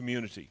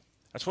community.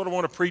 That's what I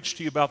want to preach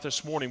to you about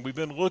this morning. We've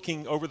been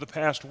looking over the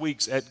past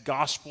weeks at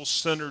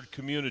gospel-centered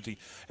community,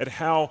 at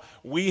how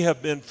we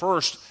have been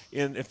first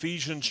in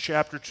Ephesians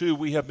chapter 2,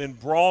 we have been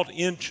brought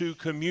into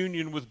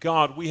communion with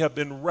God. We have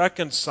been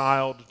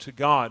reconciled to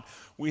God.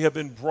 We have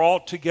been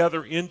brought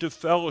together into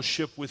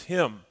fellowship with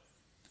Him.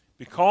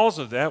 Because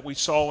of that, we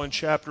saw in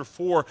chapter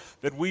 4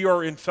 that we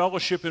are in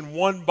fellowship in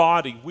one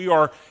body. We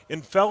are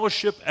in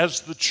fellowship as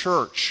the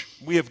church.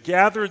 We have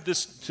gathered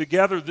this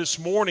together this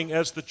morning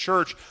as the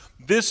church.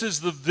 This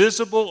is the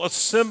visible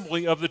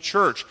assembly of the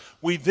church.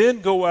 We then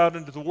go out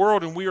into the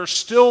world and we are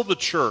still the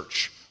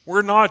church.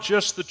 We're not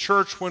just the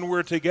church when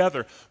we're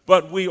together,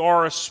 but we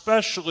are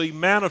especially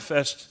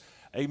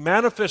a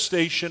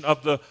manifestation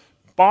of the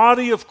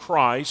body of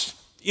Christ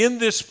in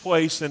this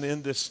place and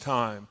in this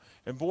time.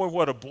 And boy,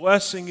 what a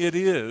blessing it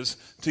is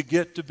to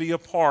get to be a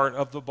part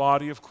of the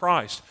body of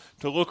Christ,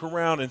 to look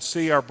around and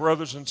see our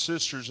brothers and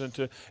sisters and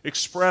to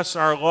express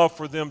our love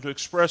for them, to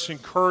express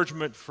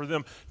encouragement for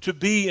them, to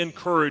be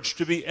encouraged,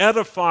 to be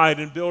edified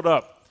and built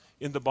up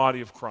in the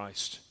body of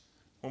Christ.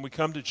 When we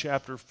come to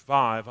chapter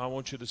 5, I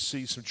want you to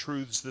see some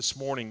truths this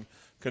morning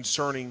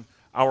concerning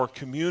our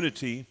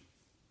community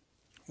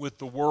with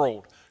the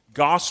world,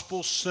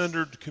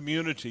 gospel-centered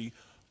community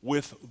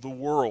with the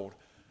world.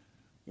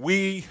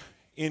 We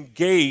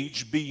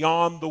engage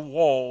beyond the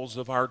walls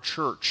of our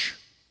church.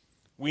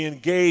 We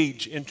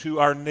engage into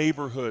our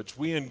neighborhoods.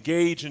 We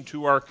engage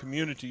into our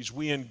communities.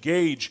 We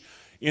engage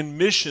in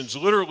missions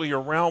literally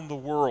around the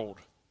world.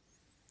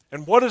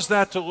 And what is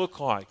that to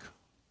look like?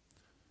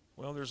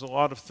 Well, there's a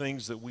lot of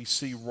things that we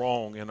see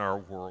wrong in our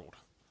world.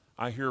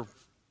 I hear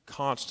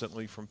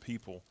constantly from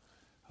people,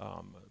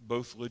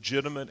 both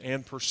legitimate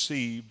and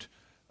perceived,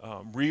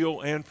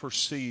 real and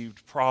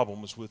perceived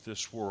problems with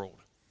this world.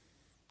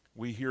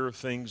 We hear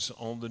things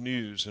on the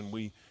news and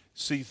we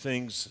see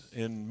things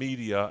in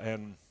media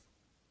and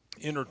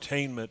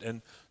entertainment,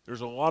 and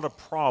there's a lot of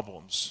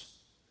problems.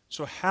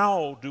 So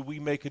how do we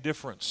make a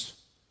difference?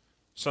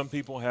 Some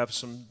people have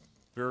some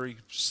very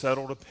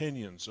settled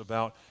opinions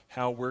about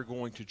how we're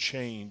going to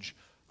change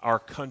our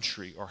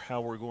country or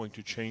how we're going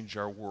to change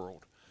our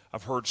world.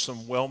 I've heard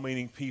some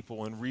well-meaning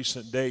people in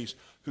recent days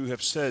who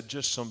have said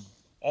just some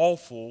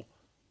awful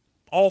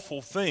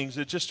things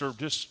that just are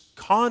just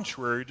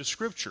contrary to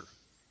Scripture.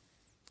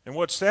 And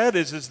what's sad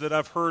is that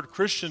I've heard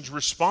Christians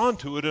respond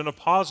to it in a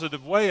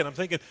positive way, and I'm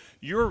thinking,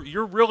 you're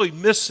really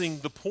missing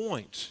the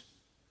point.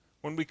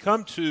 When we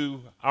come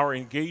to our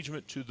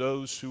engagement to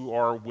those who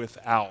are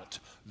without,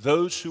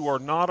 those who are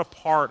not a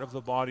part of the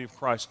body of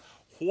Christ,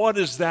 what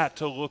is that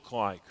to look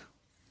like?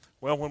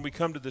 Well, when we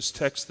come to this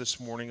text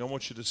this morning, I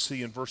want you to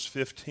see in verse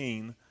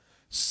 15,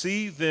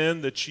 "See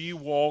then that ye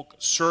walk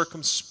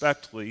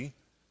circumspectly,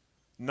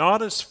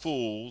 not as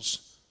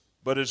fools,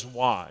 but as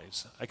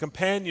wise." A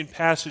companion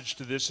passage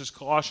to this is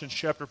Colossians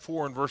chapter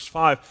 4 and verse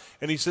 5.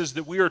 And he says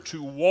that we are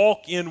to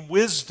walk in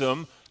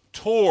wisdom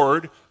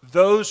toward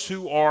those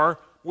who are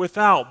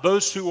without,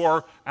 those who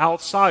are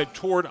outside,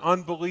 toward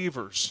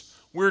unbelievers.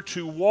 We're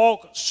to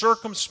walk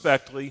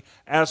circumspectly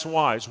as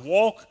wise.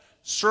 Walk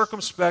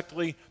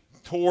circumspectly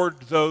toward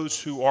those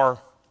who are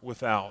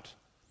without.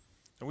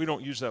 And we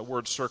don't use that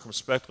word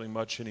circumspectly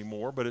much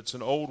anymore, but it's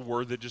an old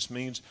word that just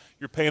means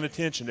you're paying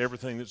attention to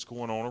everything that's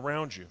going on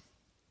around you.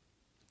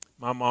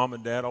 My mom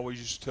and dad always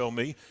used to tell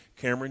me,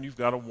 "Cameron, you've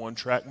got a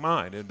one-track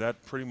mind," and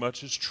that pretty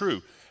much is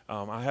true.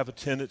 I have a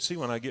tendency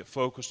when I get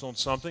focused on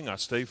something, I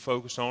stay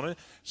focused on it.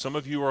 Some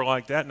of you are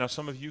like that. Now,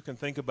 some of you can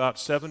think about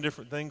 7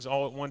 different things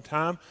all at one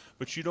time,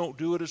 but you don't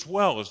do it as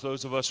well as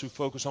those of us who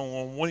focus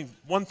on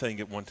one thing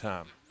at one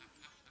time.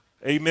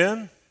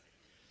 Amen?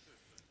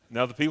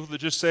 Now, the people that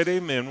just said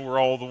amen, we're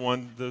all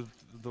the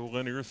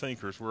linear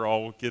thinkers. We're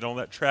all get on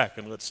that track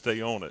and let's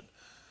stay on it.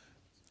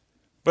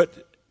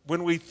 But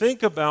when we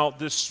think about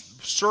this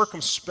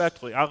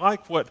circumspectly, I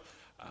like what,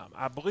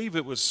 I believe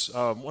it was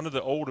one of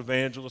the old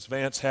evangelists,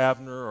 Vance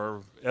Havner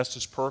or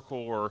Estes Perkle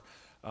or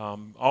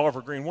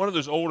Oliver Green, one of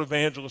those old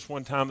evangelists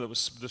one time that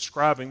was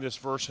describing this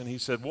verse, and he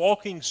said,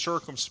 walking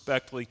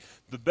circumspectly,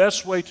 the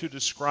best way to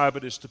describe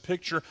it is to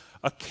picture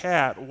a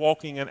cat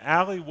walking an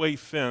alleyway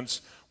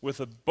fence with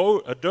a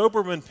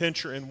Doberman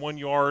Pinscher in one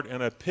yard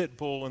and a pit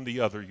bull in the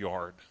other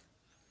yard.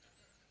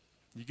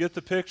 You get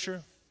the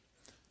picture?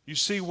 You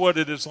see what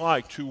it is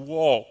like to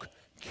walk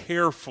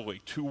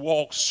carefully, to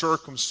walk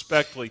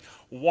circumspectly,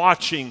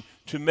 watching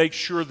to make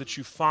sure that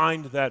you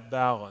find that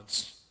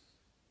balance.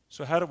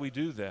 So how do we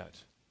do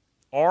that?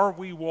 Are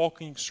we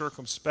walking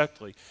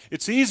circumspectly?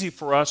 It's easy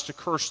for us to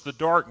curse the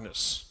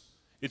darkness.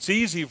 It's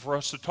easy for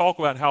us to talk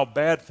about how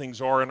bad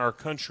things are in our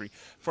country,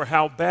 for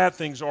how bad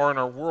things are in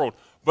our world.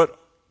 But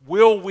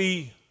will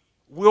we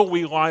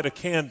light a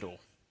candle?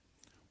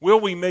 Will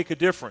we make a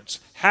difference?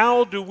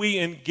 How do we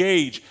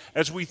engage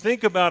as we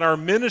think about our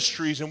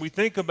ministries and we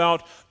think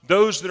about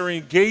those that are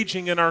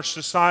engaging in our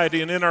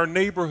society and in our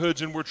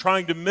neighborhoods, and we're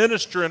trying to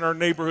minister in our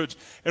neighborhoods,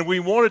 and we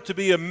want it to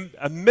be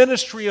a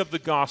ministry of the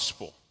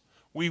gospel.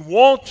 We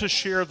want to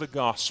share the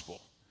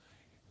gospel.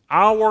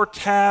 Our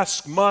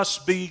task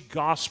must be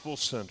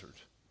gospel-centered.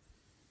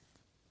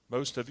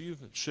 Most of you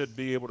should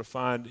be able to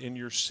find in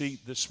your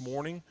seat this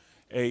morning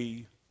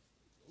a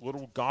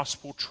little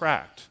gospel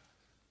tract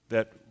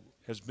that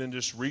has been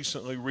just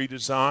recently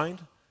redesigned.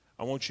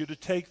 I want you to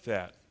take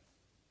that.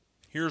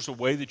 Here's a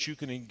way that you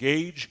can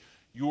engage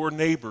your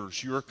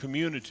neighbors, your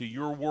community,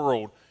 your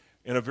world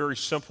in a very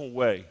simple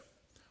way.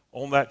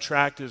 On that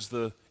tract is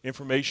the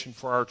information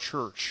for our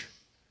church.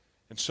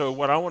 And so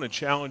what I want to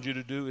challenge you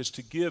to do is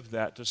to give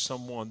that to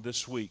someone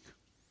this week,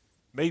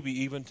 maybe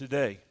even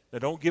today. Now,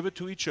 don't give it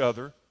to each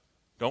other.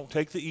 Don't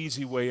take the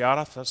easy way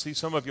out. I see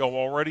some of y'all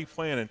already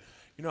planning,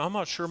 I'm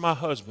not sure my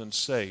husband's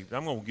saved.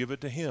 I'm going to give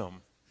it to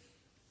him.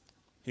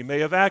 He may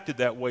have acted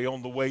that way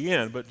on the way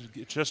in, but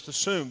just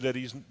assume that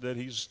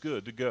he's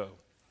good to go.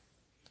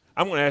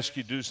 I'm going to ask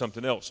you to do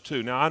something else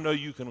too. Now, I know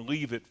you can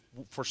leave it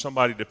for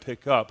somebody to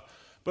pick up,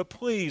 but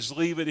please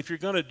leave it. If you're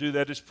going to do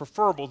that, it's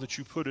preferable that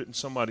you put it in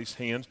somebody's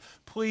hands.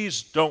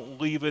 Please don't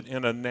leave it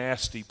in a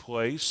nasty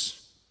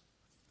place.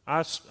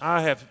 I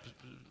have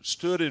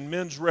stood in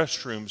men's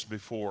restrooms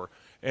before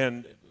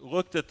and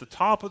looked at the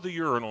top of the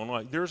urinal and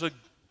like, there's a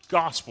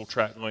gospel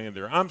tract laying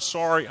there. I'm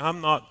sorry, I'm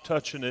not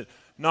touching it,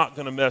 not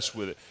going to mess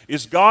with it.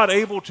 Is God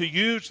able to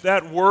use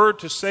that word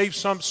to save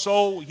some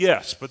soul?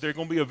 Yes, but they're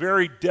going to be a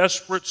very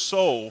desperate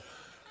soul.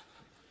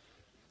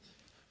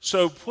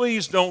 So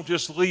please don't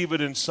just leave it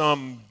in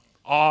some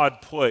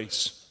odd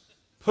place.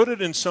 Put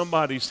it in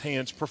somebody's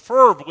hands,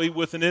 preferably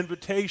with an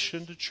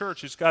invitation to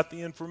church. It's got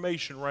the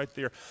information right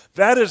there.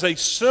 That is a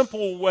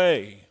simple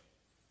way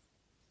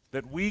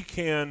that we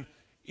can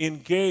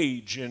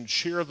engage and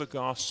share the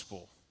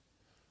gospel.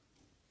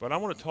 But I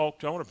want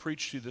to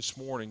preach to you this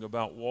morning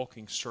about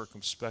walking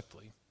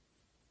circumspectly.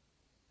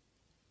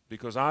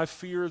 Because I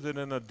fear that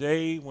in a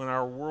day when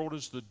our world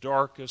is the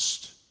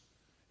darkest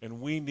and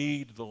we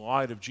need the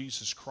light of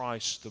Jesus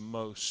Christ the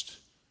most,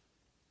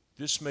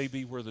 this may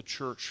be where the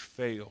church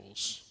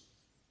fails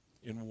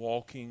in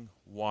walking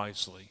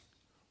wisely,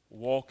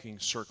 walking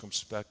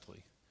circumspectly.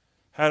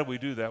 How do we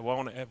do that?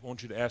 Well, I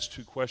want you to ask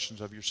two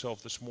questions of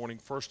yourself this morning.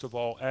 First of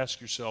all,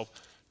 ask yourself,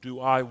 do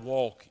I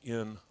walk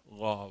in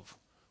love?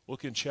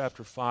 Look in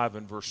chapter 5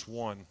 and verse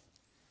 1.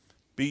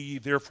 Be ye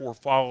therefore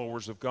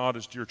followers of God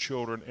as dear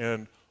children,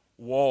 and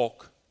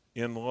walk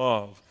in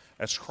love,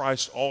 as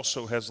Christ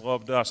also has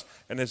loved us,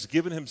 and has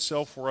given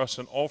himself for us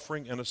an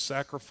offering and a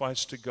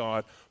sacrifice to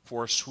God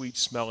for a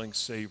sweet-smelling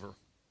savor.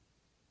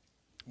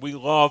 We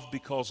love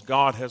because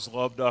God has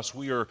loved us.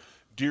 We are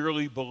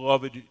dearly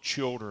beloved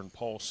children,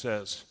 Paul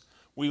says.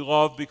 We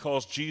love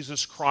because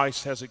Jesus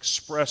Christ has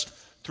expressed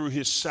through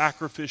his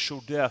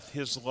sacrificial death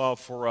his love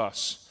for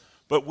us.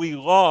 But we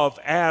love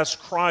as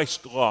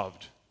Christ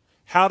loved.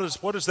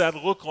 What does that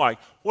look like?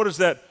 What does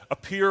that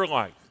appear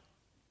like?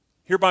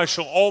 Hereby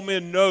shall all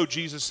men know,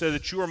 Jesus said,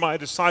 that you are my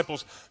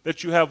disciples,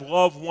 that you have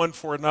love one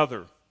for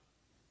another.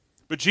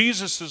 But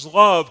Jesus'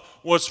 love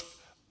was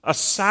a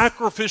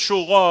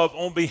sacrificial love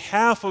on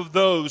behalf of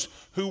those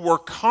who were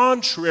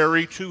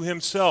contrary to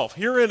himself.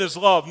 Herein is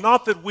love,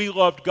 not that we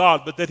loved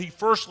God, but that he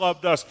first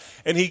loved us,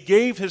 and he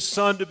gave his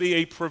Son to be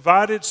a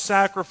provided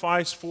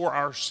sacrifice for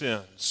our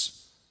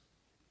sins.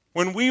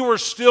 When we were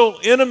still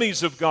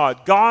enemies of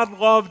God, God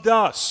loved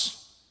us.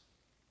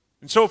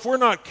 And so if we're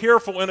not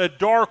careful in a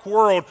dark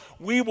world,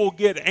 we will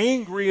get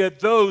angry at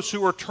those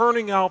who are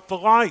turning out the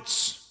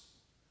lights.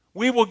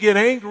 We will get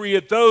angry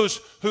at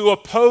those who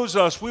oppose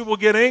us. We will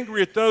get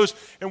angry at those,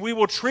 and we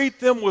will treat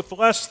them with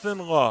less than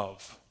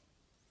love.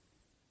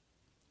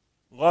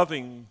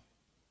 Walking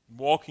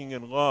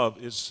in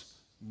love is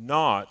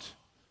not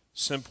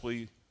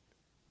simply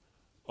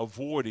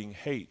avoiding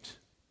hate.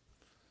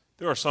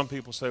 There are some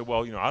people say,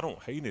 well, I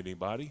don't hate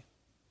anybody.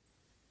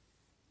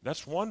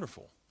 That's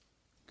wonderful.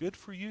 Good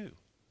for you.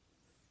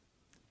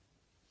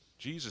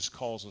 Jesus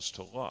calls us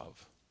to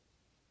love.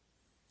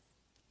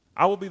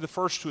 I will be the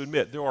first to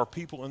admit there are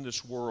people in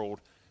this world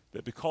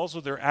that because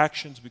of their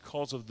actions,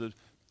 because of the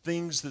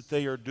things that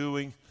they are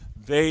doing,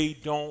 they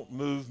don't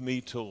move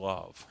me to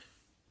love.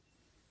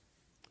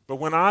 But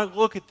when I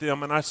look at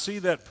them and I see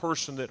that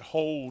person that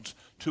holds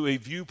to a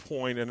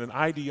viewpoint and an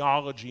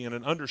ideology and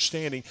an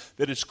understanding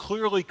that is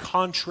clearly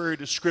contrary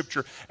to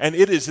Scripture, and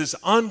it is as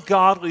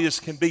ungodly as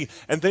can be,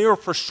 and they are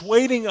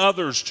persuading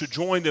others to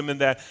join them in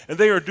that, and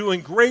they are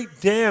doing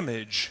great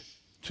damage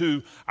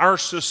to our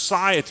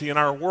society and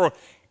our world,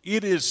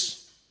 it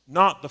is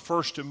not the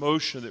first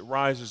emotion that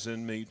rises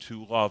in me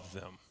to love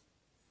them.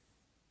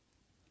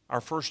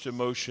 Our first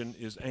emotion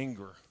is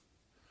anger.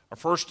 Our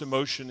first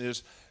emotion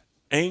is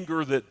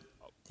anger that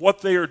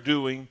what they are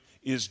doing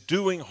is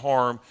doing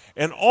harm.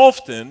 And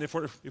often, if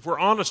we're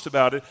honest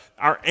about it,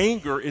 our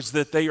anger is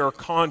that they are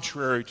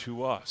contrary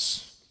to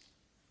us.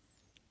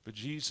 But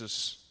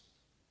Jesus,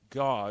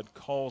 God,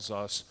 calls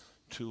us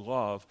to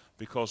love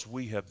because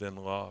we have been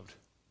loved.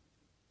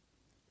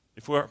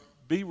 If we're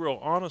be real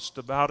honest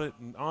about it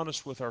and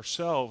honest with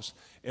ourselves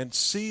and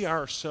see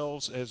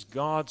ourselves as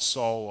God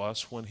saw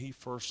us when he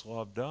first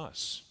loved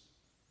us.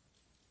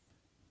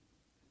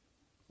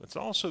 Let's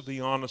also be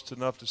honest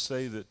enough to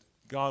say that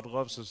God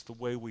loves us the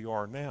way we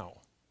are now.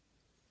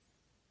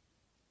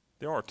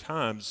 There are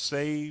times,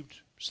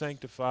 saved,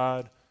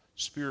 sanctified,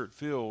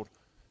 Spirit-filled,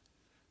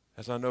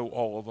 as I know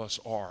all of us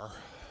are,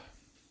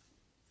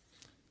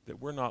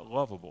 that we're not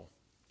lovable.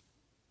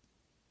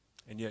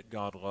 And yet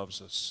God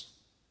loves us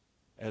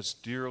as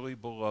dearly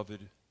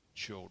beloved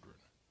children.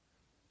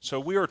 So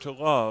we are to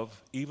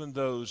love even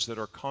those that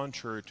are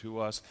contrary to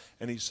us.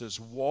 And he says,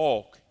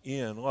 walk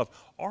in love.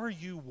 Are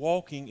you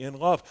walking in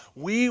love?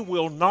 We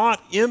will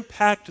not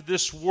impact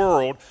this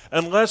world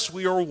unless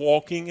we are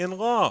walking in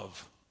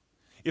love.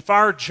 If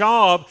our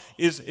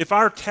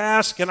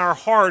task and our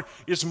heart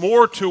is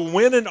more to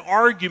win an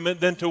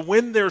argument than to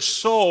win their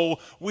soul,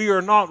 we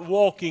are not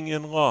walking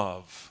in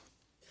love.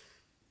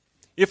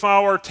 If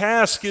our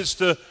task is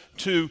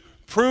to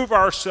prove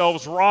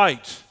ourselves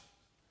right,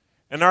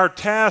 and our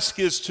task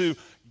is to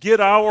get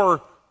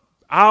our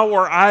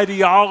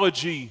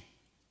ideology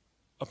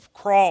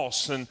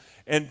across and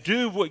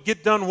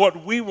get done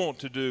what we want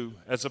to do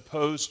as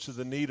opposed to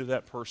the need of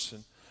that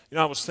person. You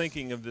know, I was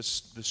thinking of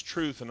this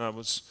truth, and I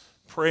was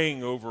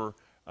praying over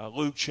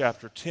Luke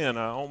chapter 10.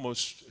 I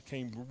almost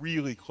came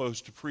really close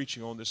to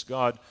preaching on this.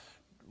 God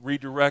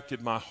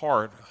redirected my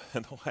heart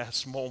in the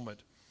last moment.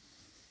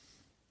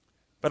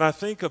 But I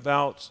think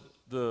about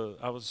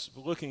I was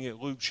looking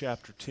at Luke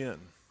chapter 10.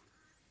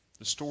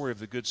 The story of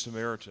the Good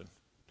Samaritan.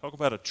 Talk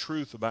about a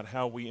truth about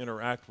how we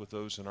interact with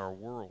those in our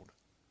world.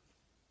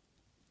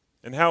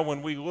 And how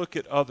when we look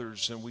at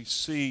others and we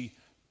see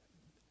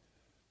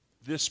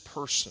this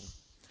person.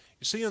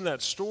 You see, in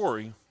that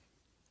story,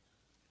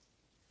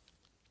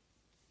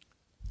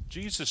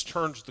 Jesus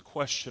turns the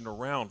question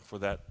around for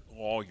that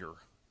lawyer.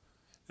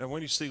 Now,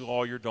 when you see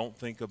lawyer, don't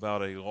think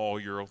about a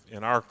lawyer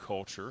in our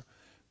culture,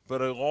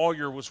 but a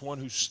lawyer was one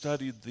who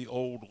studied the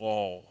old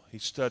law. He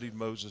studied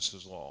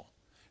Moses' law.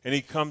 And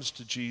he comes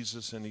to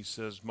Jesus and he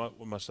says,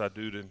 what must I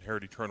do to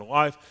inherit eternal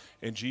life?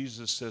 And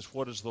Jesus says,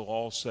 what does the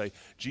law say?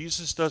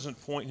 Jesus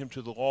doesn't point him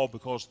to the law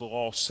because the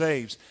law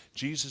saves.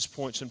 Jesus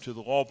points him to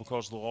the law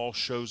because the law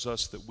shows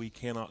us that we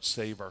cannot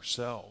save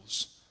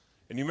ourselves.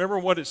 And you remember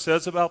what it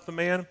says about the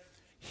man?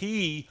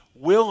 He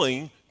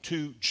willing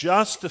to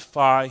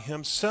justify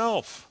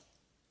himself.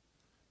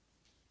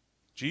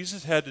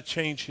 Jesus had to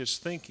change his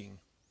thinking.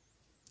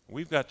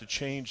 We've got to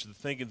change the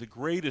thinking. The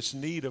greatest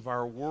need of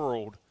our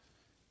world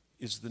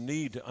is the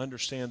need to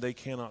understand they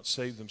cannot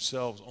save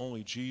themselves.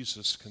 Only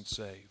Jesus can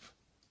save.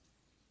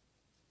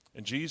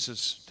 And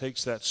Jesus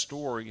takes that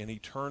story and he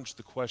turns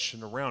the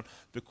question around.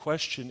 The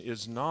question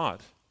is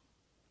not,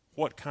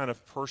 what kind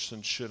of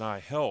person should I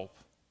help?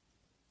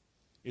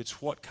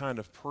 It's what kind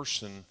of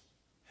person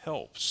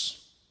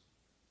helps.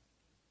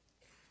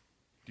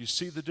 Do you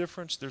see the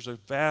difference? There's a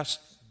vast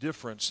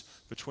difference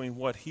between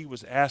what he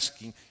was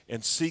asking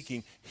and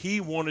seeking.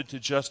 He wanted to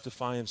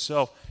justify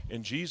himself,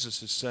 and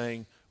Jesus is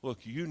saying, look,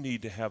 you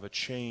need to have a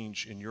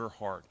change in your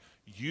heart.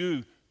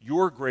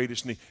 Your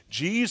greatest need.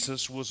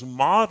 Jesus was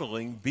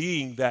modeling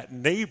being that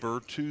neighbor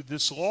to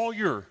this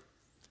lawyer.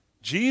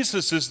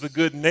 Jesus is the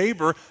good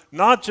neighbor,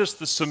 not just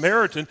the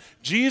Samaritan.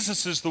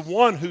 Jesus is the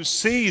one who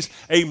sees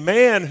a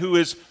man who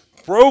is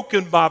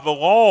broken by the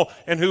law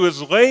and who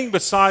is laying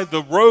beside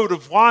the road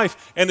of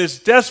life and is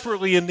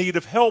desperately in need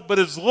of help, but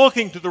is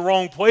looking to the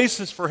wrong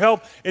places for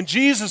help. And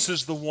Jesus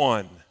is the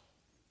one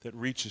that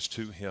reaches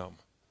to him.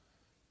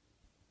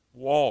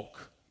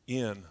 Walk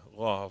in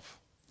love.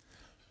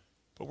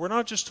 But we're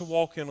not just to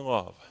walk in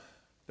love.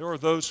 There are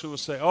those who will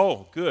say,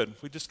 oh, good,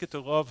 we get to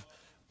love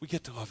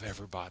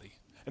everybody.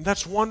 And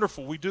that's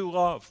wonderful. We do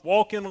love.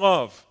 Walk in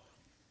love.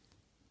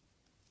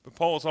 But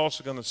Paul is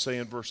also going to say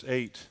in verse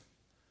 8,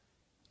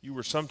 you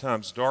were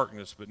sometimes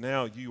darkness, but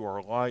now you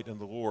are light in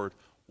the Lord.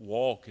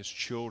 Walk as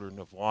children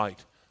of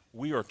light.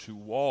 We are to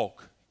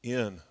walk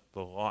in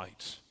the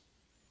light.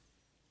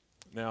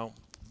 Now,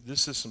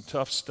 this is some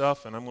tough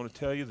stuff, and I'm going to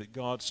tell you that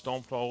God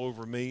stomped all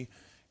over me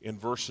in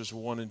verses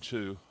 1 and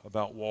 2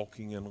 about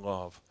walking in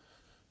love.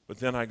 But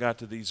then I got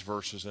to these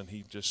verses, and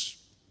he just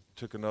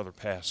took another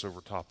pass over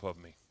top of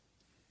me.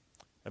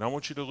 And I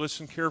want you to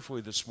listen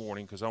carefully this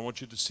morning because I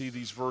want you to see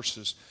these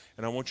verses,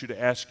 and I want you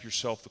to ask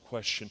yourself the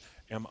question,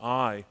 am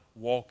I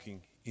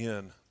walking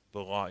in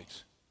the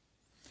light?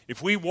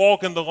 If we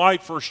walk in the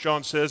light, 1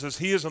 John says, as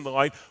he is in the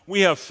light,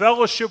 we have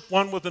fellowship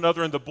one with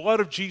another, and the blood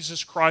of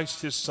Jesus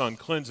Christ, his Son,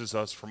 cleanses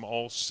us from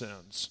all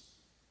sins.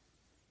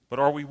 But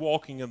are we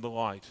walking in the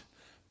light?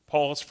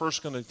 Paul is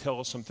first going to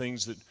tell us some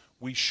things that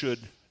we should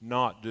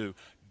not do.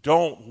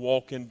 Don't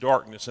walk in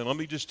darkness. And let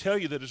me just tell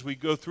you that as we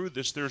go through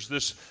this, there's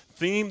this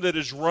theme that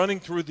is running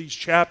through these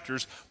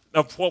chapters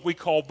of what we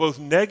call both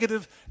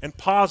negative and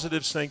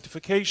positive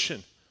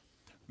sanctification.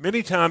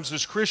 Many times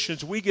as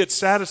Christians, we get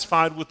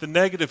satisfied with the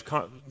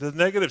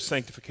negative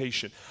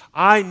sanctification.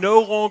 I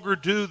no longer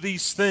do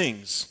these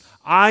things.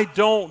 I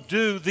don't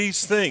do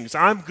these things.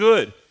 I'm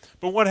good.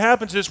 But what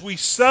happens is we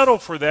settle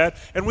for that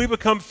and we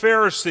become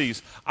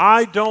Pharisees.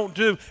 I don't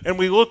do. And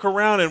we look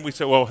around and we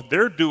say, well,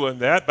 they're doing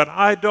that, but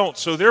I don't.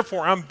 So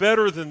therefore, I'm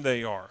better than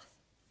they are.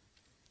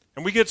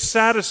 And we get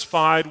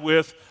satisfied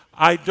with,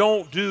 I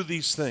don't do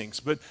these things.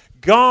 But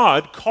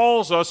God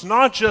calls us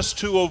not just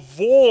to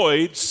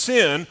avoid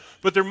sin,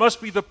 but there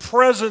must be the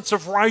presence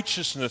of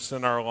righteousness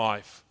in our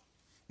life.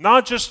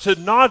 Not just to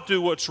not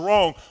do what's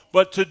wrong,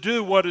 but to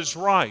do what is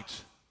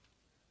right.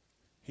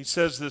 He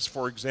says this,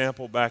 for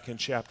example, back in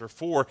chapter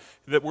 4,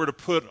 that we're to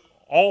put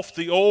off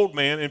the old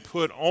man and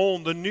put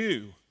on the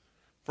new.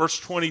 Verse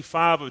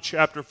 25 of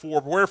chapter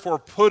 4, wherefore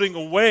putting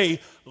away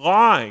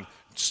lying.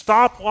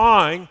 Stop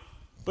lying,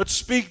 but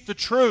speak the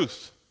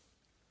truth.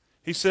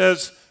 He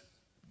says,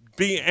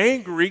 be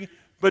angry,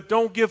 but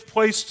don't give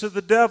place to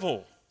the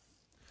devil.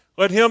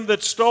 Let him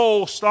that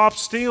stole stop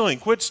stealing.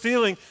 Quit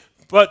stealing,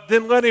 but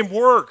then let him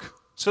work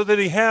so that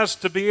he has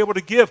to be able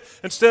to give.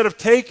 Instead of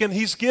taking,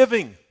 he's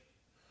giving.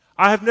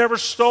 I have never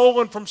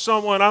stolen from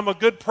someone. I'm a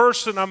good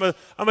person. I'm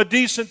a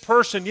decent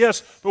person,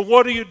 yes. But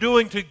what are you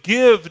doing to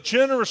give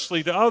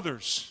generously to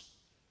others?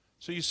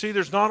 So you see,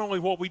 there's not only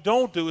what we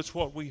don't do, it's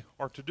what we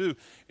are to do.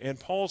 And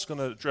Paul's going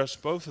to address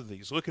both of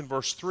these. Look in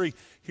verse 3.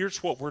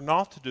 Here's what we're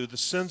not to do. The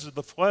sins of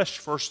the flesh,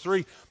 verse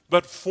 3.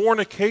 But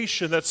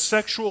fornication, that's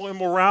sexual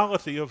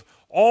immorality of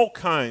all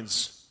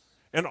kinds,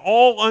 and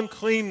all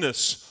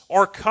uncleanness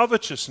or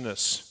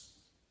covetousness.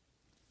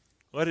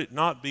 Let it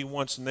not be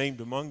once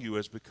named among you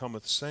as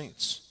becometh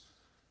saints.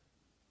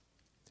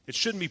 It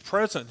shouldn't be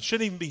present. It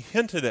shouldn't even be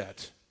hinted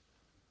at.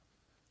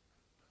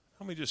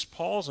 Let me just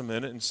pause a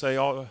minute and say,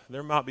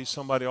 there might be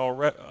somebody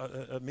already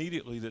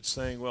immediately that's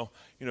saying, well,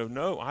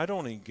 no, I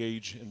don't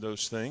engage in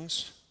those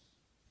things.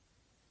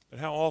 But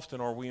how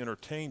often are we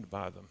entertained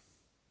by them?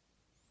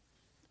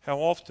 How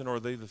often are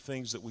they the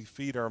things that we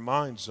feed our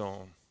minds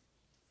on?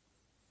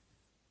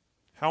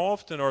 How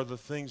often are the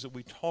things that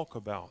we talk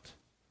about?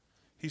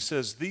 He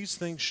says, these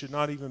things should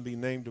not even be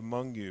named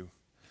among you.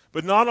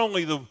 But not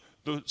only the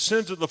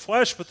sins of the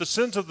flesh, but the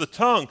sins of the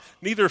tongue.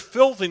 Neither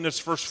filthiness,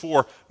 verse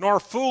 4, nor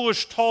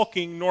foolish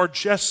talking, nor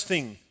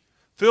jesting.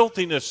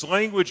 Filthiness,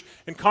 language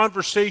and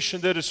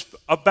conversation that is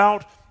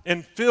about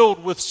and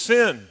filled with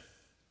sin.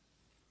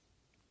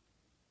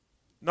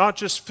 Not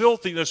just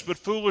filthiness, but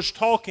foolish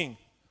talking.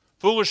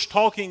 Foolish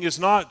talking is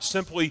not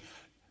simply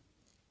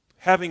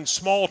having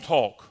small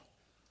talk.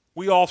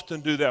 We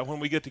often do that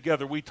when we get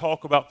together. We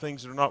talk about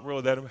things that are not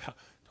really that,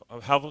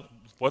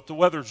 what the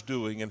weather's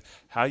doing and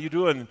how you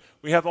doing.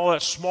 We have all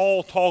that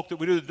small talk that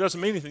we do that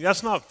doesn't mean anything.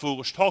 That's not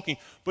foolish talking,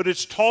 but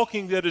it's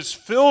talking that is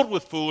filled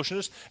with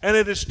foolishness, and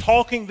it is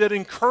talking that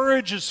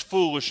encourages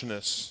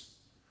foolishness.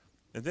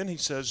 And then he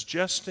says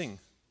jesting.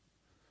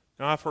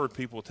 Now, I've heard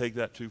people take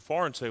that too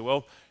far and say,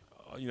 well,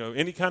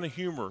 any kind of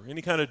humor,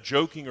 any kind of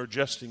joking or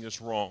jesting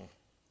is wrong.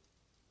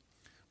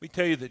 Let me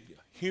tell you that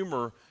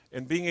humor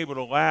and being able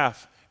to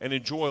laugh and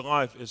enjoy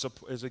life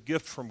is a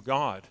gift from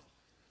God.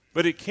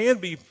 But it can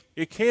be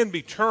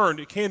turned,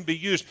 it can be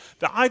used.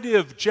 The idea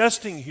of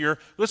jesting here,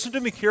 listen to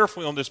me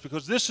carefully on this,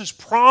 because this is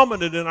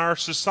prominent in our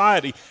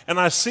society, and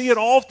I see it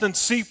often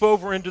seep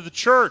over into the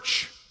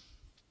church.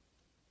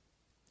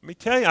 Let me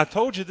tell you, I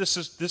told you this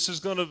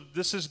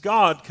is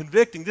God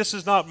convicting. This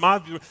is not my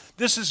view.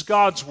 This is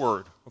God's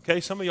word.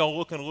 Okay, some of y'all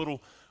looking a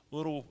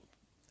little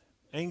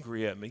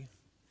angry at me.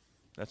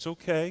 That's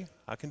okay.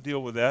 I can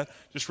deal with that.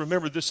 Just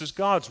remember, this is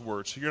God's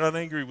word. So you're not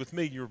angry with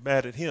me. You're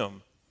mad at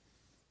him.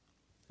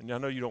 And I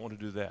know you don't want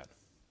to do that.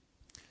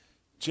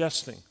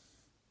 Jesting.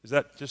 Is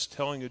that just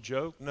telling a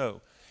joke?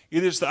 No.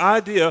 It is the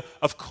idea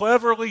of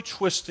cleverly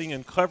twisting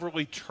and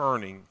cleverly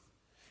turning.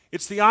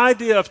 It's the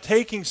idea of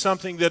taking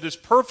something that is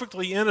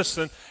perfectly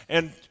innocent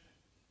and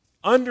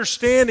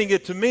understanding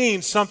it to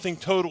mean something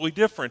totally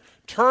different.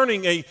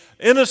 Turning an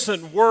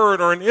innocent word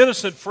or an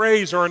innocent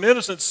phrase or an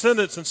innocent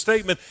sentence and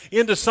statement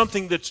into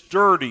something that's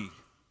dirty.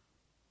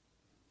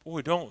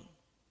 Boy, don't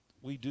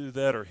we do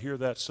that or hear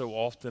that so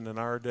often in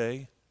our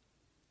day?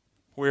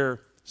 Where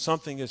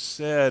something is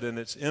said and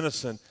it's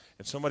innocent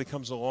and somebody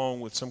comes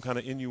along with some kind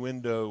of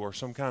innuendo or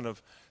some kind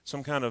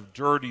of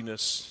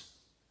dirtiness,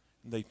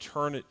 and they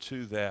turn it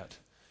to that.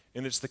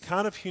 And it's the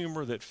kind of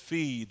humor that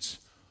feeds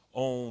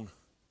on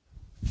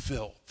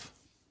filth.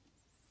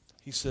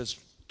 He says,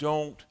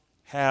 don't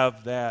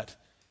have that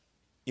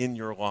in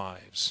your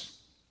lives.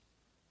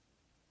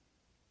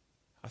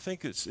 I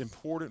think it's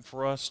important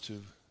for us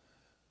to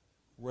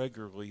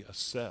regularly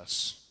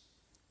assess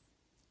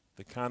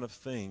the kind of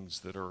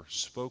things that are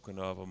spoken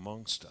of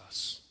amongst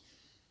us.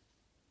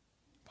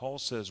 Paul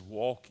says,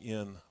 walk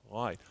in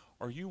light.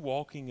 Are you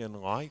walking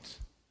in light?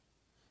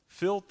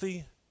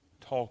 Filthy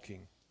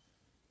talking,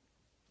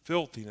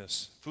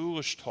 filthiness,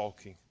 foolish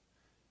talking,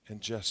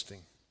 and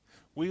jesting.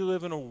 We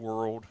live in a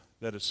world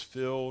that is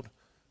filled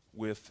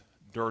with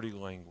dirty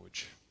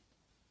language.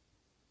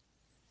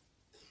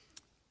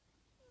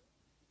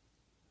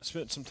 I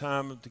spent some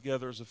time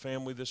together as a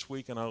family this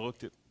week, and I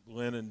looked at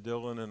Lynn and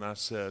Dylan, and I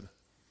said,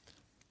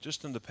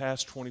 just in the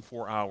past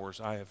 24 hours,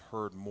 I have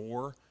heard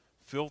more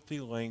filthy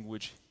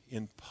language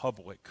in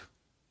public,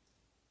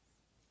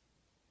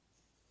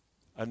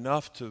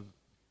 enough to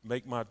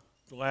make my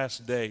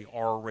last day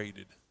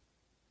R-rated.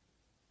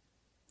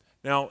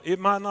 Now, it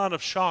might not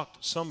have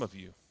shocked some of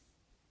you,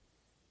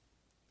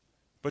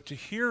 but to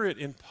hear it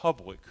in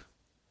public,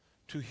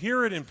 to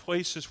hear it in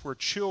places where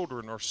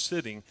children are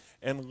sitting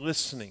and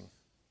listening,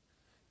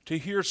 to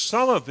hear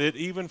some of it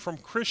even from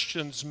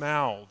Christians'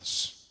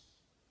 mouths.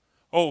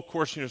 Oh, of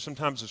course,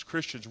 sometimes as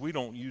Christians we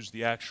don't use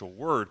the actual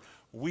word.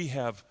 We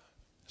have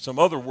some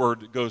other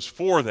word that goes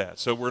for that,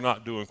 so we're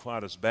not doing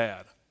quite as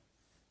bad.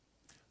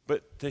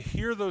 But to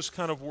hear those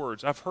kind of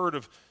words, I've heard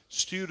of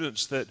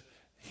students that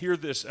hear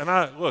this, and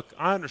I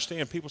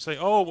understand people say,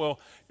 oh, well,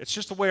 it's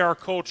just the way our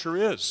culture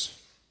is.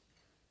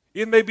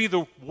 It may be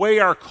the way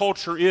our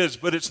culture is,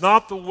 but it's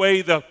not the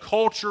way the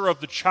culture of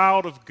the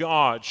child of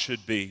God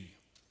should be.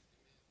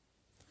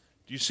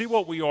 Do you see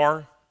what we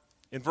are?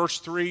 In verse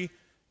 3,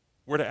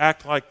 we're to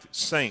act like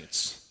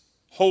saints,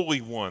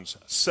 holy ones,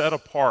 set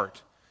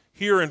apart.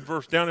 Here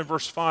down in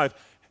verse 5,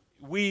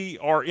 we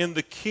are in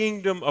the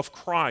kingdom of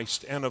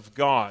Christ and of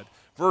God.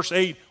 Verse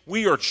 8,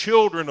 we are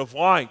children of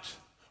light.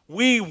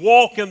 We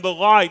walk in the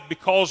light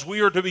because we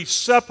are to be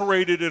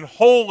separated and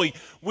holy.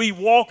 We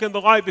walk in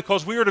the light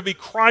because we are to be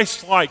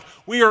Christ-like.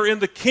 We are in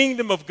the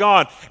kingdom of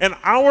God. And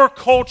our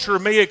culture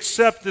may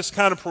accept this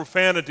kind of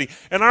profanity.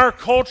 And our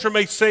culture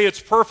may say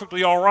it's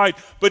perfectly all right.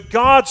 But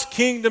God's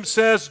kingdom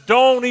says,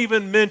 don't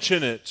even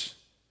mention it.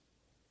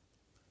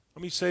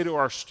 Let me say to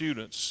our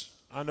students,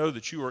 I know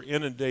that you are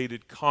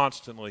inundated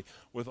constantly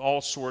with all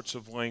sorts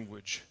of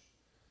language.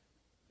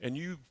 And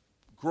you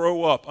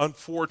grow up,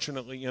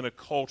 unfortunately, in a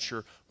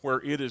culture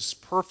where it is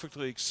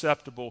perfectly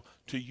acceptable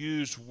to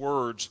use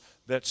words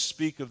that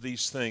speak of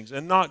these things.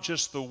 And not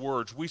just the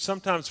words. We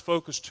sometimes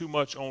focus too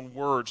much on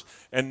words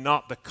and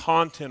not the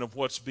content of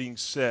what's being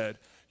said.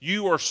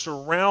 You are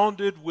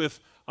surrounded with,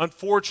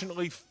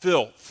 unfortunately,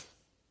 filth.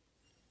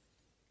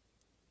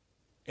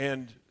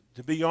 And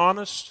to be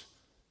honest,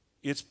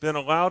 it's been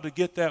allowed to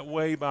get that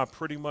way by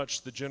pretty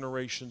much the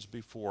generations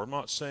before. I'm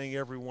not saying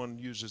everyone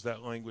uses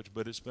that language,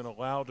 but it's been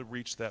allowed to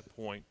reach that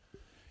point.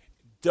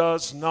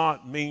 Does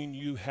not mean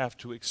you have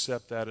to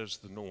accept that as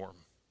the norm.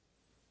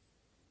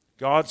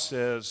 God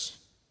says,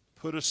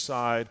 put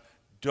aside,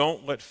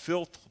 don't let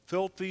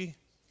filthy,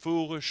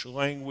 foolish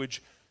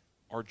language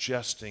or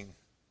jesting,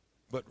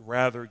 but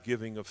rather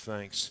giving of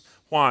thanks.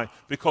 Why?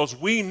 Because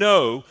we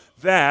know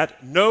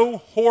that no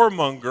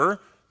whoremonger,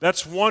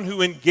 that's one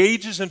who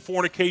engages in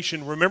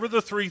fornication. Remember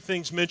the three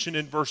things mentioned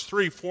in verse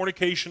 3,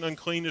 fornication,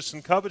 uncleanness,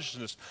 and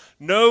covetousness.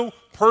 No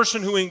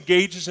person who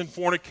engages in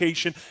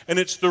fornication, and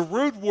it's the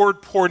root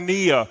word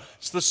porneia.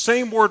 It's the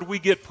same word we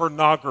get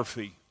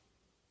pornography,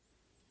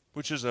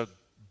 which is a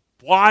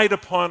blight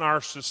upon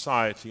our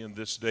society in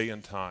this day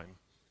and time.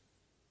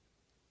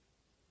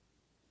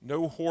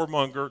 No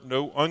whoremonger,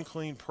 no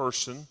unclean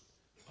person,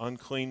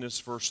 uncleanness,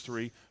 verse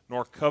 3,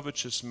 nor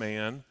covetous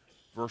man,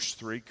 verse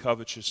 3,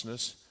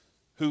 covetousness,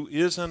 who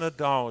is an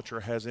idolater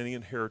has any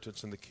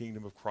inheritance in the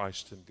kingdom of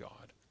Christ and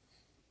God.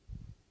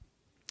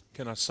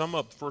 Can I sum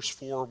up verse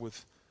 4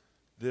 with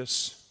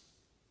this?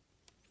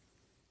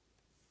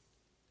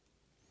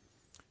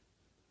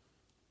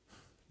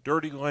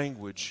 Dirty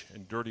language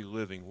and dirty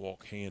living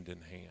walk hand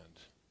in hand.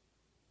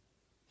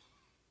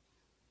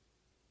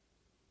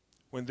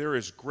 When there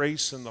is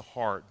grace in the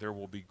heart, there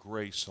will be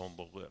grace on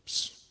the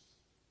lips.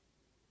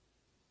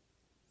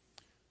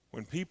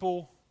 When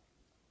people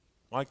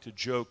like to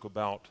joke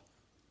about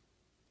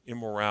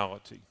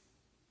immorality,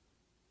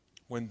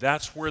 when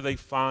that's where they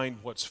find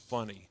what's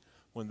funny,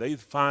 when they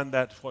find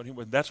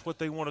when that's what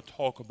they want to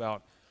talk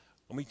about,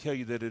 let me tell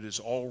you that it is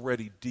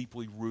already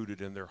deeply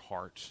rooted in their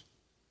hearts.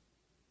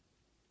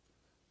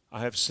 I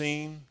have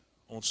seen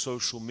on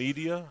social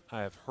media,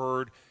 I have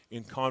heard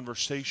in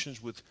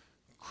conversations with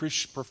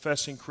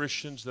professing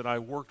Christians that I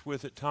worked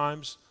with at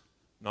times,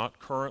 not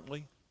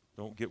currently,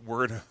 don't get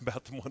worried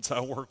about the ones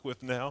I work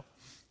with now,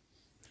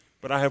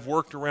 but I have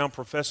worked around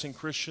professing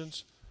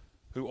Christians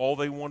who all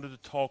they wanted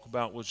to talk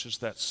about was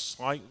just that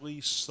slightly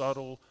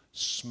subtle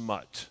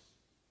smut.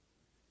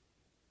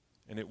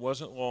 And it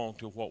wasn't long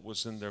till what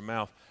was in their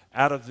mouth.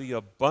 Out of the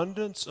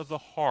abundance of the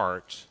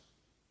heart,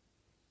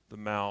 the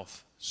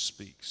mouth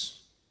speaks.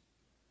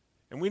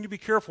 And we need to be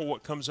careful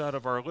what comes out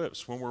of our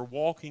lips when we're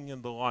walking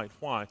in the light.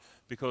 Why?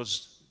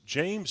 Because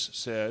James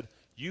said,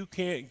 you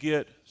can't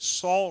get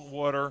salt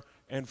water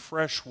and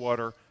fresh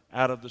water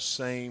out of the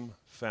same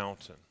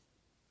fountain.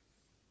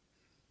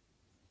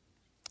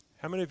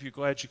 How many of you are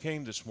glad you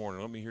came this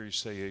morning? Let me hear you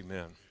say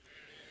amen.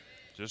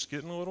 Just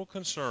getting a little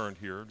concerned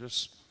here.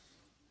 Just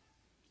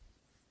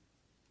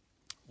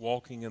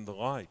walking in the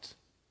light.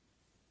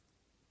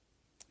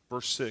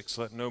 Verse 6,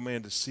 let no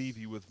man deceive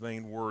you with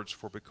vain words,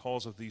 for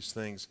because of these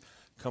things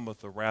cometh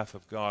the wrath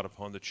of God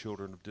upon the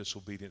children of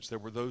disobedience. There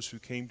were those who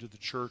came to the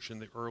church in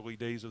the early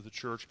days of the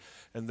church,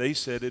 and they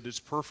said it is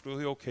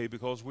perfectly okay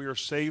because we are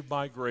saved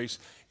by grace.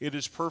 It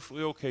is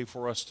perfectly okay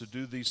for us to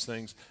do these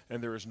things,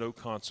 and there is no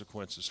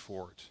consequences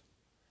for it.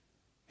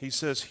 He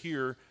says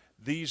here,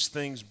 these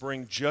things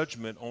bring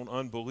judgment on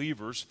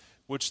unbelievers,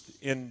 which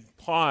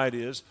implied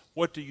is,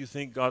 what do you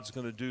think God's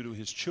going to do to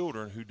his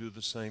children who do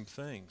the same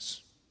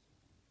things?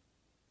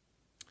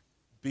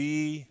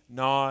 Be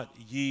not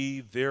ye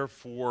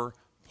therefore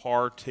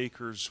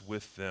partakers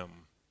with them.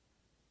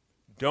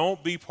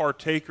 Don't be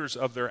partakers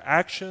of their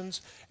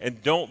actions,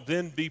 and don't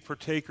then be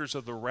partakers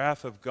of the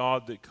wrath of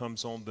God that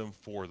comes on them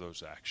for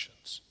those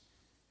actions.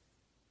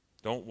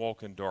 Don't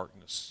walk in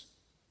darkness.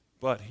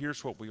 But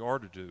here's what we are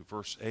to do.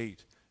 Verse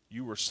 8,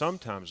 you were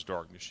sometimes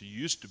darkness. You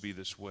used to be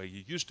this way.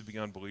 You used to be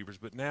unbelievers.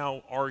 But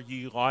now are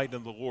ye light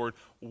in the Lord.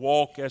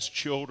 Walk as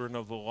children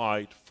of the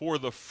light. For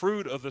the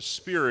fruit of the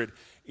Spirit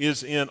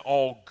is in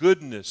all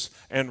goodness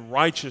and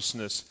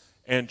righteousness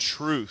and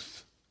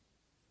truth.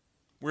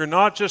 We're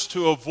not just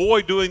to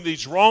avoid doing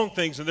these wrong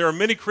things. And there are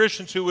many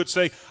Christians who would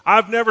say,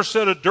 I've never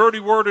said a dirty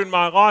word in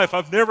my life.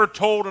 I've never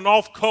told an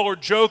off-color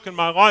joke in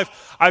my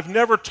life. I've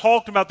never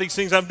talked about these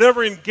things. I've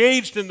never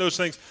engaged in those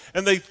things.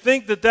 And they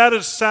think that that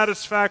is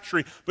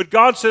satisfactory. But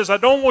God says, I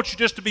don't want you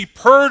just to be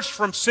purged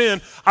from sin.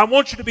 I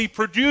want you to be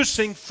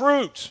producing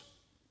fruit.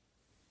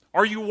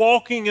 Are you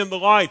walking in the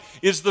light?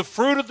 Is the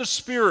fruit of the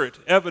Spirit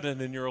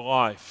evident in your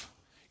life?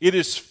 It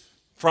is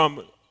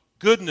from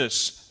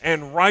goodness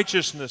and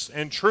righteousness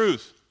and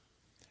truth.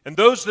 And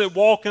those that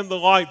walk in the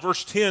light,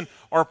 verse 10,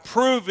 are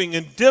proving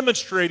and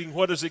demonstrating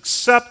what is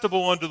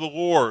acceptable unto the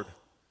Lord.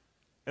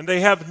 And they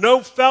have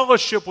no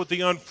fellowship with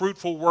the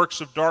unfruitful works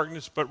of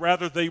darkness, but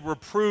rather they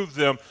reprove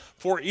them.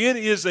 For it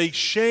is a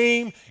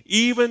shame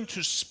even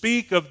to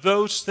speak of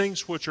those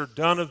things which are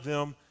done of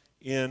them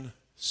in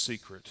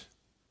secret.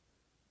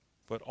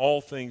 But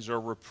all things are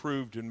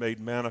reproved and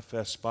made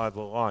manifest by the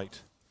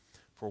light.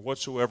 For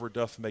whatsoever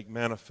doth make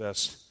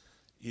manifest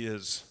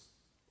is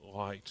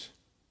light.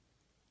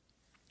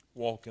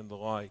 Walk in the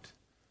light.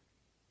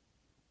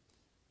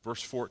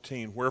 Verse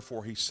 14,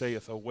 wherefore he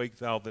saith, awake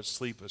thou that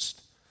sleepest,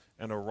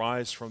 and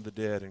arise from the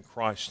dead, and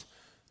Christ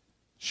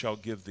shall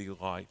give thee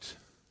light.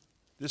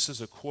 This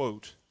is a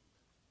quote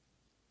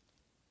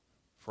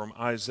from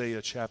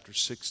Isaiah chapter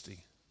 60.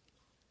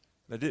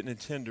 I didn't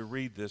intend to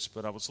read this,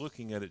 but I was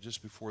looking at it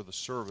just before the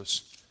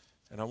service,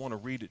 and I want to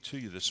read it to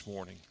you this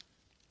morning.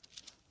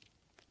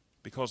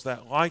 Because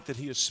that light that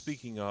he is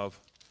speaking of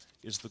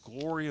is the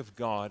glory of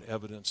God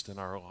evidenced in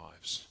our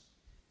lives.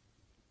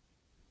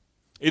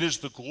 It is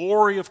the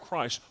glory of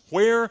Christ.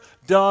 Where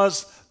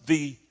does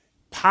the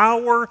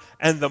power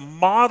and the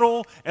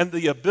model and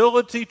the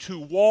ability to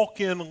walk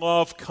in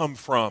love come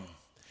from?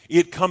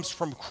 It comes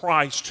from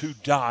Christ who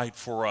died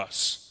for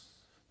us.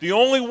 The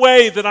only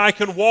way that I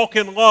can walk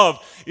in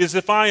love is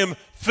if I am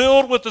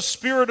filled with the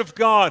Spirit of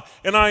God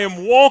and I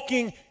am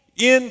walking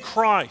in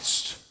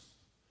Christ.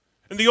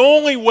 And the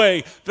only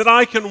way that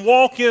I can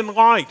walk in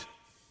light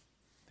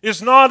is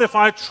not if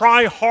I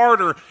try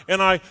harder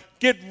and I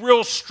get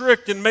real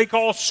strict and make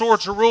all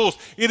sorts of rules.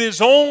 It is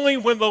only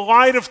when the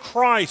light of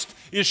Christ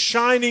is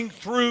shining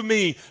through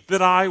me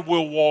that I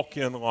will walk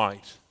in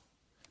light.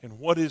 And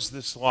what is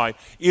this light?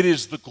 It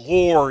is the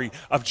glory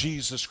of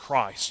Jesus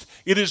Christ.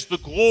 It is the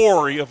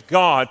glory of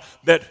God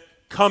that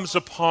comes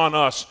upon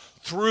us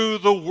through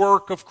the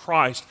work of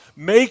Christ,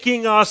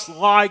 making us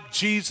like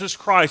Jesus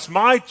Christ.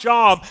 My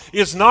job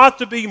is not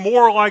to be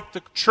more like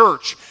the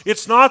church.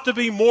 It's not to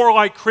be more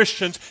like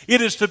Christians.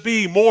 It is to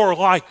be more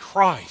like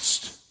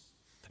Christ.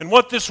 And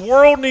what this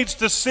world needs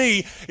to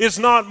see is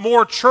not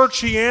more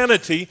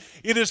churchianity.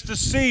 It is to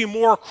see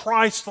more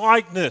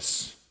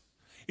Christ-likeness.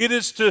 It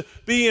is to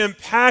be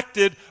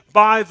impacted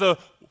by the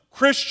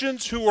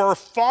Christians who are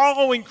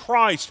following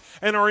Christ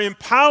and are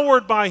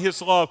empowered by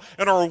His love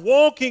and are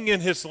walking in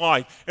His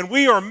light. And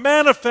we are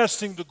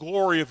manifesting the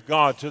glory of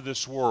God to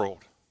this world.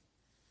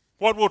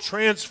 What will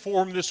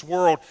transform this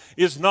world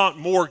is not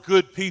more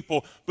good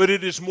people, but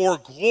it is more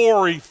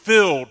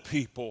glory-filled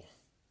people.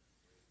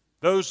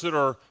 Those that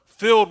are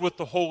filled with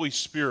the Holy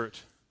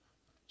Spirit.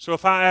 So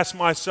if I ask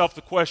myself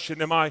the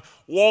question, am I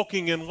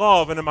walking in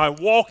love and am I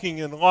walking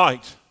in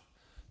light?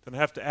 Then I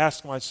have to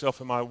ask myself,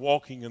 am I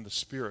walking in the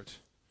Spirit?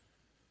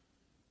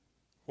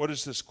 What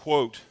is this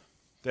quote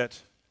that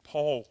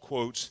Paul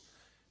quotes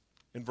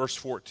in verse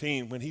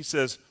 14 when he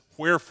says,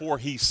 wherefore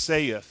he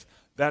saith?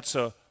 That's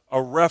a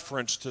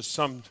reference to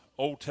some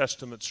Old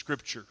Testament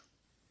scripture.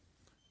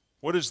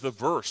 What is the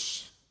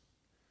verse?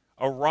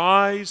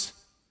 Arise,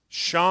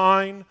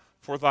 shine,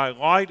 for thy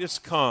light is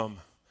come,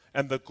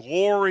 and the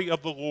glory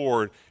of the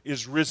Lord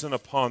is risen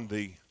upon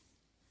thee.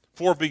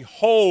 For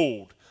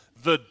behold,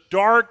 the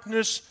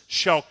darkness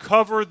shall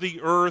cover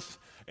the earth,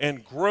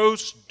 and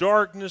gross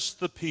darkness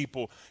the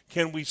people.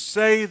 Can we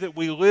say that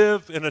we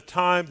live in a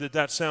time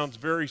that sounds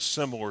very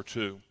similar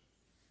to?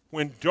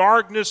 When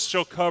darkness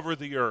shall cover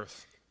the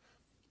earth.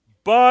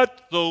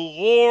 But the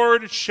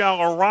Lord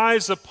shall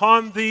arise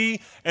upon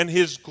thee, and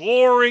His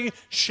glory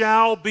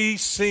shall be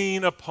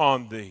seen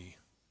upon thee.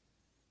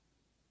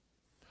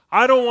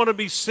 I don't want to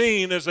be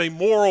seen as a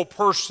moral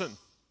person.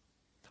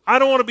 I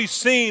don't want to be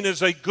seen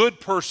as a good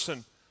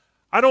person.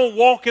 I don't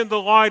walk in the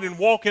light and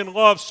walk in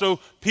love so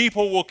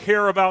people will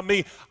care about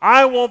me.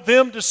 I want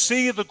them to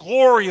see the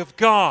glory of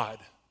God.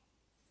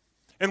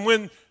 And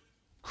when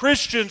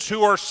Christians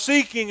who are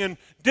seeking and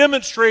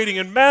demonstrating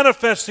and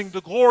manifesting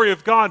the glory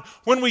of God,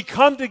 when we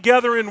come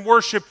together in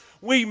worship,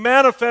 we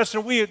manifest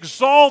and we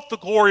exalt the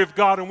glory of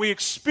God and we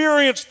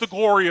experience the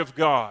glory of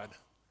God.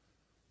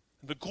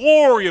 The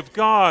glory of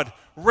God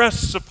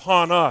rests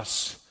upon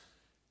us,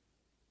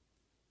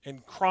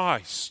 and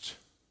Christ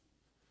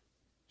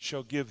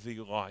shall give thee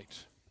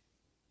light.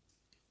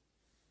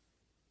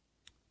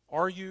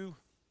 Are you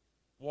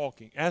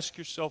walking? Ask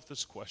yourself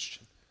this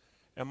question.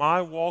 Am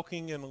I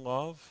walking in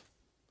love?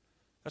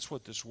 That's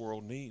what this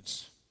world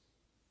needs.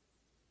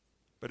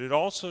 But it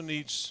also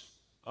needs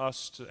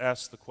us to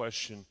ask the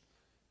question,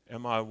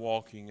 am I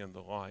walking in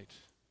the light?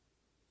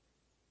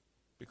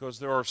 Because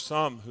there are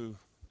some who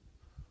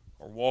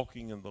are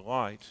walking in the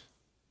light,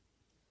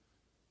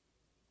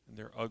 and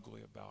they're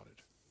ugly about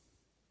it.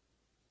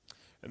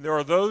 And there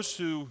are those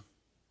who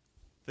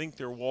think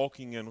they're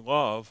walking in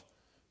love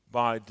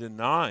by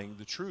denying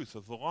the truth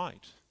of the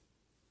light.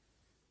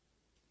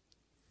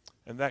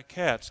 And that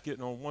cat's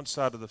getting on one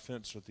side of the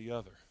fence or the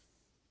other.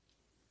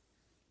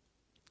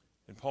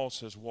 And Paul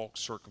says, walk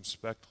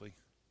circumspectly.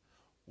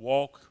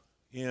 Walk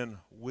in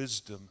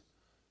wisdom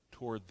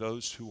toward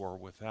those who are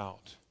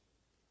without.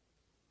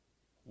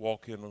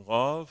 Walk in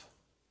love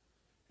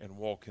and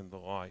walk in the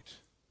light.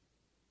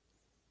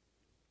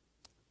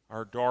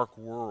 Our dark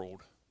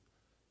world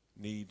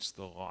needs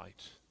the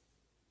light.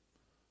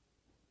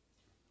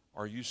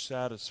 Are you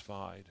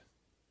satisfied?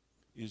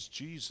 Is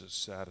Jesus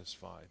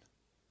satisfied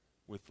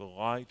with the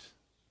light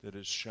that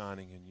is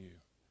shining in you?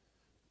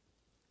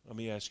 Let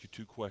me ask you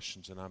two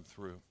questions and I'm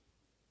through.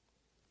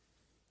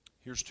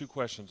 Here's two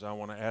questions I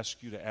want to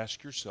ask you to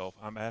ask yourself.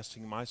 I'm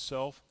asking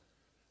myself.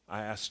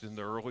 I asked in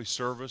the early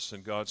service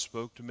and God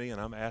spoke to me, and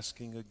I'm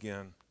asking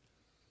again.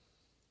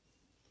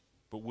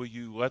 But will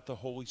you let the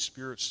Holy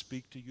Spirit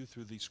speak to you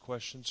through these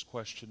questions?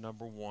 Question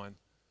number one,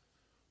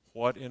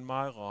 what in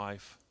my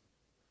life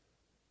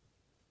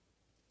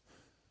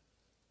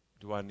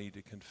do I need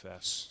to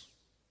confess?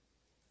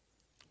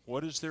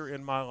 What is there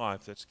in my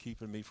life that's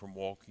keeping me from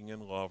walking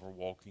in love or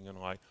walking in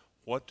light?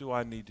 What do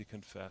I need to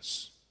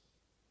confess?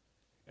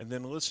 And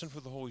then listen for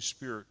the Holy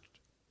Spirit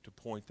to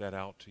point that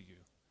out to you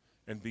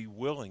and be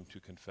willing to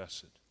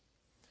confess it.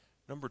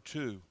 Number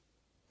two,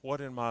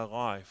 what in my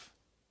life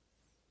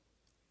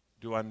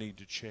do I need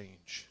to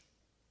change?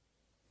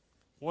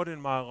 What in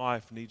my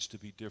life needs to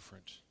be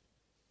different?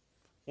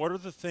 What are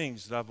the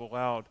things that I've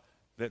allowed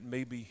that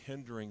may be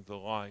hindering the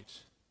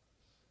light?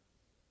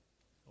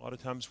 A lot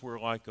of times we're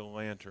like a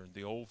lantern,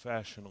 the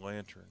old-fashioned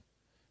lantern.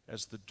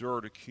 As the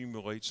dirt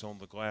accumulates on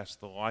the glass,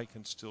 the light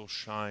can still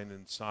shine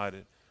inside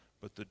it,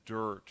 but the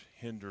dirt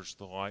hinders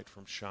the light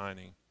from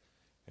shining.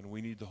 And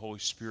we need the Holy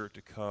Spirit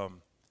to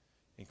come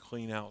and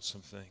clean out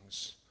some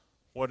things.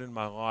 What in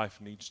my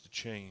life needs to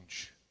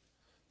change?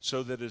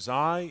 So that as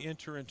I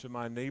enter into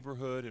my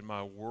neighborhood, in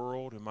my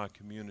world, in my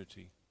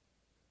community,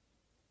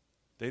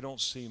 they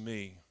don't see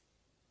me,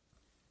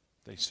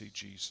 they see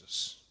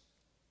Jesus.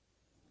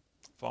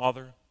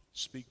 Father,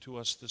 speak to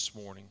us this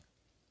morning,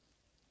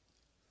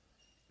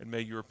 and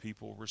may your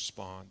people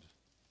respond.